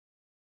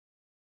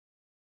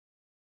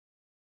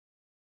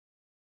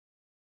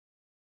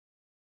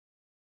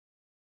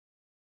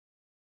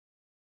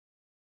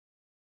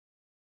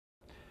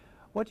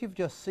What you've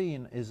just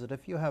seen is that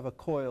if you have a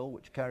coil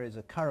which carries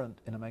a current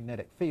in a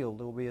magnetic field,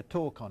 there will be a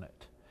torque on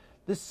it.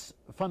 This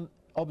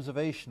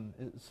observation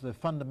is the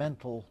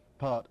fundamental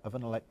part of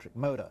an electric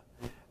motor,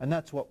 and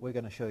that's what we're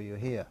going to show you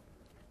here.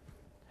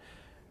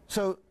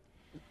 So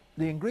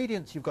the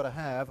ingredients you've got to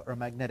have are a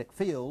magnetic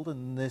field.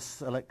 In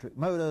this electric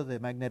motor, the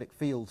magnetic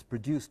field's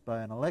produced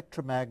by an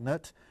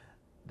electromagnet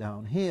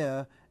down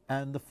here,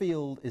 and the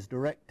field is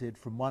directed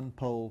from one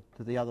pole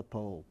to the other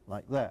pole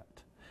like that.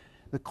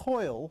 The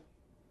coil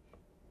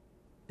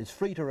is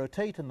free to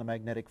rotate in the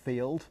magnetic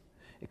field.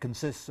 It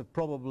consists of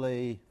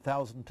probably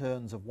 1,000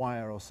 turns of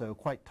wire or so,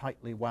 quite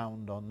tightly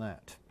wound on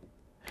that.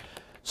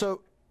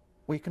 So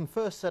we can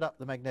first set up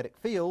the magnetic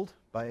field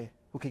by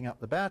hooking up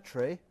the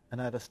battery, and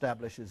that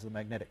establishes the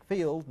magnetic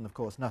field, and of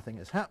course nothing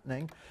is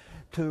happening.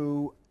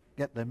 To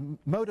get the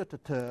motor to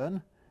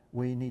turn,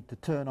 we need to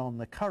turn on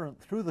the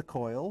current through the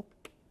coil,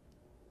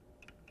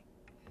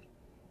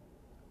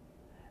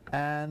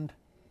 and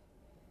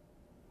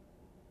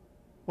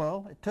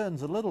well, it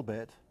turns a little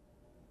bit,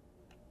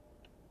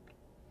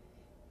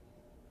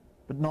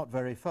 but not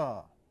very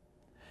far.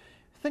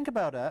 Think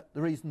about that,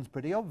 the reason's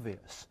pretty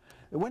obvious.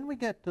 When we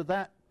get to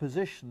that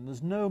position,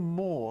 there's no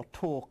more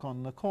torque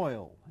on the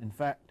coil. In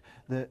fact,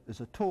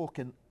 there's a torque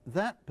in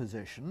that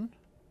position,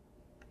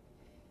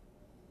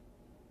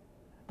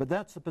 but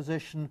that's the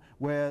position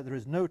where there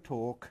is no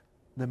torque,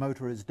 the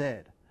motor is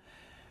dead.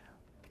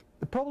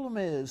 The problem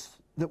is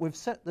that we've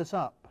set this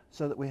up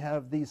so that we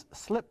have these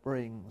slip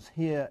rings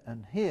here,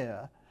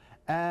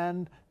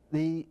 and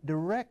the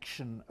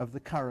direction of the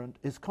current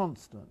is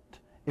constant.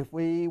 If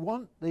we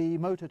want the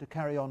motor to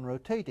carry on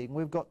rotating,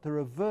 we've got to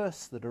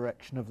reverse the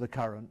direction of the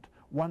current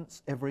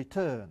once every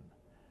turn.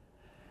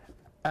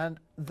 And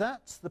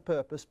that's the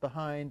purpose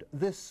behind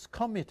this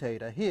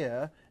commutator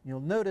here.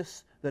 You'll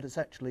notice that it's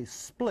actually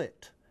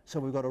split. So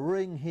we've got a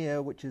ring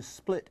here which is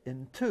split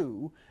in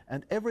two,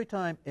 and every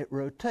time it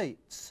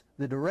rotates,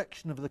 the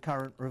direction of the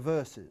current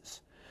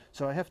reverses.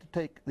 So I have to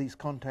take these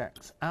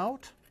contacts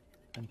out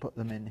and put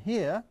them in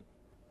here,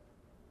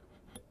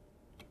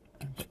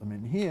 and put them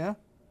in here.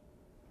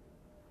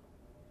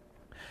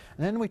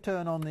 And then we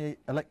turn on the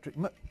electric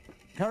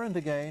current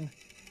again,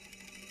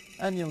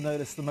 and you'll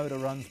notice the motor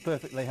runs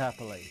perfectly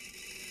happily.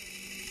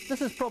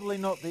 This is probably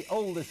not the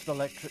oldest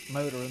electric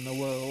motor in the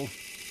world,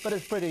 but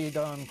it's pretty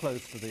darn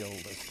close to the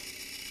oldest.